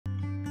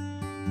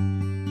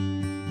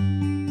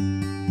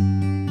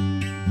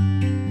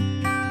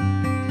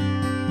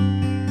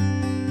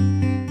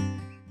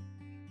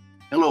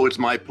it's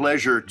my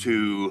pleasure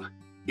to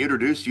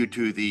introduce you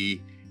to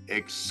the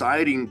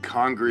exciting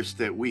Congress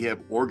that we have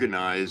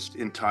organized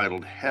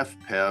entitled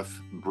HFpEF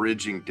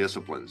Bridging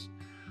Disciplines.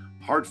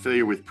 Heart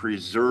failure with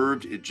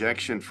preserved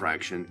ejection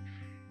fraction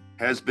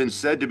has been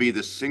said to be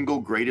the single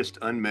greatest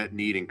unmet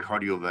need in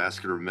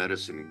cardiovascular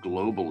medicine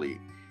globally.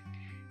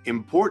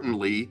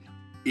 Importantly,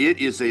 it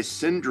is a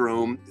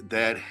syndrome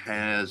that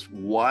has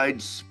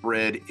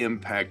widespread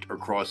impact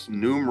across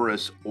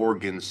numerous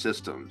organ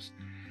systems.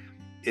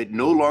 It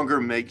no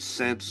longer makes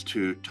sense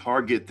to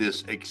target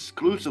this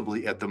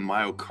exclusively at the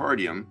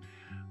myocardium,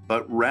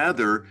 but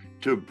rather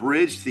to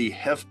bridge the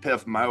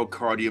HFpEF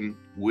myocardium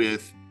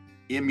with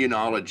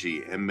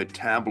immunology and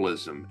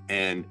metabolism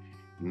and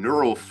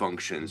neural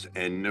functions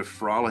and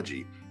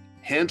nephrology.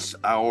 Hence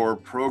our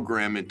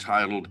program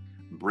entitled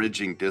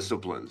Bridging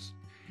Disciplines.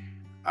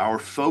 Our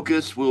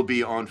focus will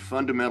be on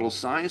fundamental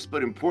science,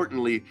 but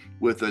importantly,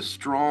 with a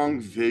strong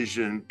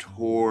vision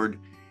toward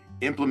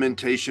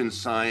implementation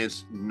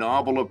science,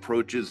 novel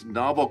approaches,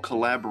 novel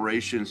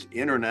collaborations,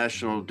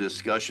 international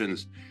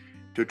discussions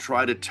to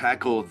try to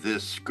tackle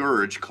this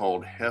scourge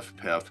called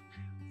HFpEF,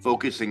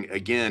 focusing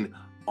again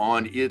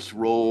on its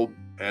role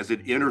as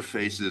it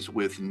interfaces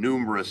with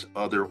numerous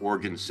other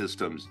organ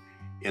systems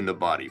in the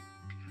body.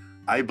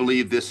 I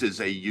believe this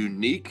is a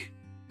unique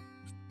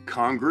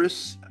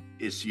Congress.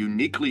 It's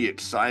uniquely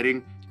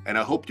exciting, and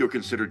I hope you'll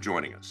consider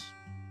joining us.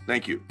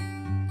 Thank you.